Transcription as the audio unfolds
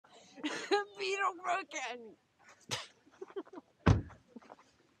bírok fölkelni.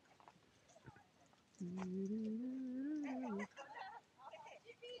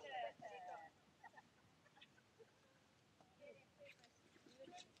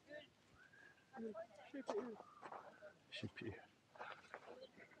 Sipi.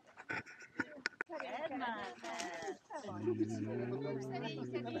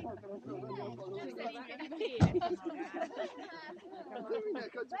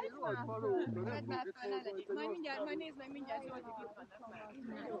 Majd nézd meg, mindjárt Zsoltik itt vannak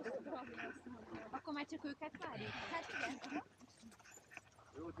már. Akkor már csak őket várjuk? Hát igen.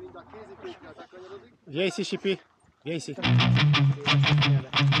 Jó, mind a kézikóknál bekanyarodik. Gyejszi, Sipi! Gyejszi!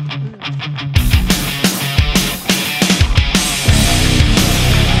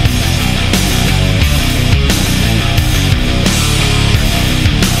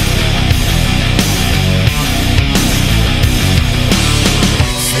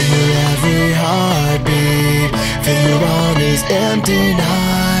 Empty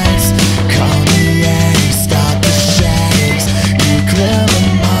nights, call me Eddie, stop the shakes, you clear my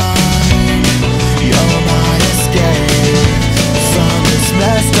mind. You're my escape from this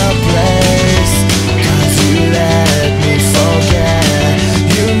messed up place, 'cause you let me forget.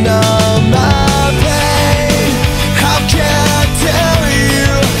 You know my pain. How can I tell you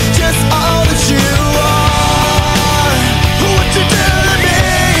just all that you are? What you do to me?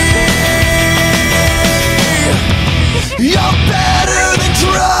 You're better than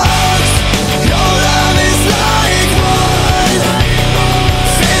drugs. Your love is like wine.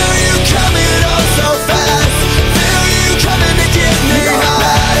 Feel you coming on so fast. Feel you coming to get me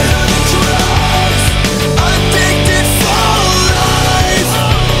high. Drugs, addicted for life.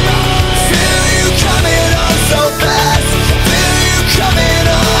 Feel you coming on so fast. Feel you coming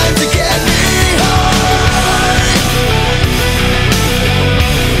on to get me high.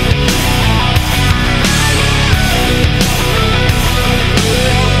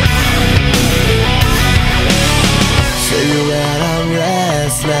 Feel you when I'm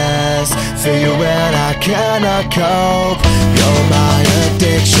restless. Feel you when I cannot cope. You're my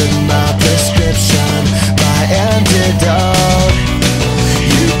addiction, my prescription, my antidote.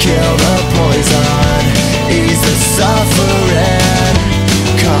 You kill the poison, ease the suffering,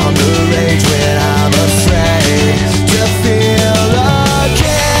 calm the rage when I'm afraid to feel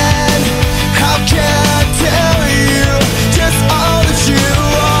again. How can I tell you just all that you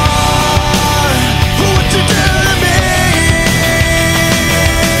are? What you do to me?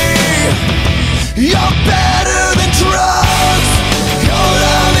 You're better than drugs. Your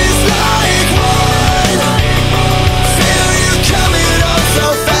love is like wine. Feel you coming on so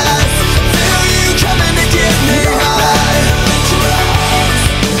fast. Feel you coming to get me high. Drugs,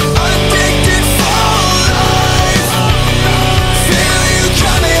 addicted for life. Feel you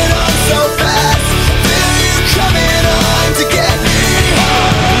coming on so fast. Feel you coming on to get me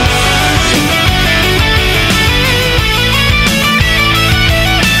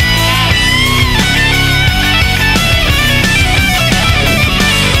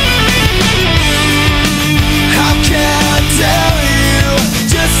How can I tell you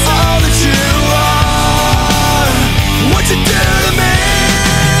just all that you are? What you do to me?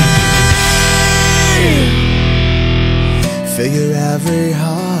 Feel your every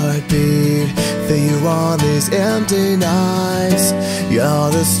heartbeat. Feel you on these empty nights. You're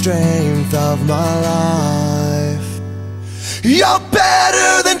the strength of my life. You're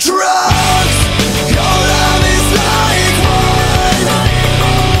better than drugs. Your love is like wine.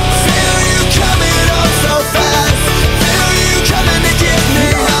 Feel you coming on so fast. Feel you coming to get me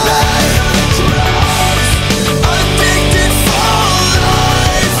high. Drugs, addicted for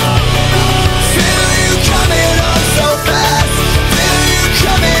life. Feel you coming on so fast. Feel you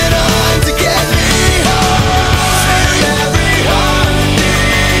coming on to get me high. Feel every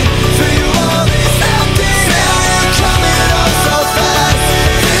heartbeat. Feel you on this empty. Feel you coming on so fast.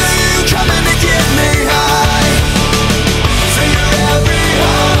 Feel you coming to get me high. Feel every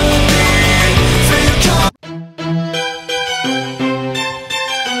heartbeat. Feel you coming.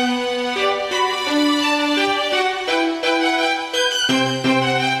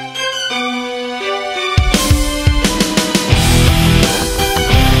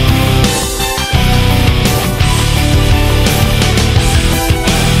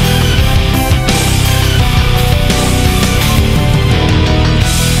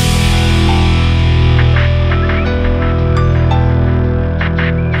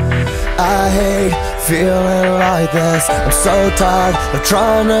 I hate feeling like this. I'm so tired of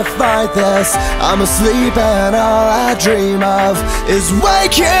trying to fight this. I'm asleep and all I dream of is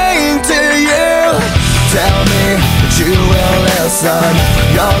waking to you. Tell me that you will listen.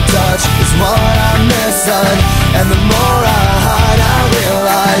 Your touch touch is what I'm missing. And the more I hide, I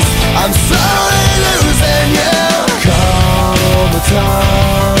realize I'm slowly losing you. Comatose,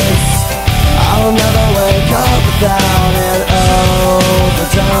 I'll never wake up without an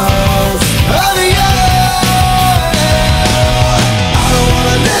overdose of you. I don't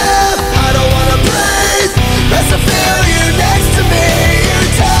wanna live, I don't wanna breathe. Best to feel you next to me. You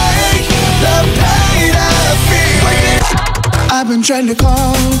take the pain I feel. I've been trying to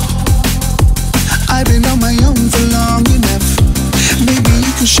call, I've been on my own for long enough. Maybe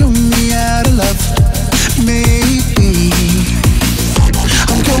you can show me how to love. Maybe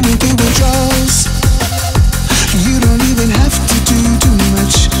I'm going through withdrawals. You don't even have to do too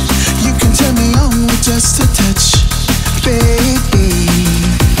much. You can turn me on with just a touch, baby.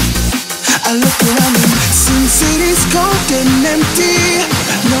 I look around me, some cities cold and empty.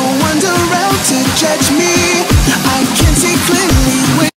 No one's around to judge me.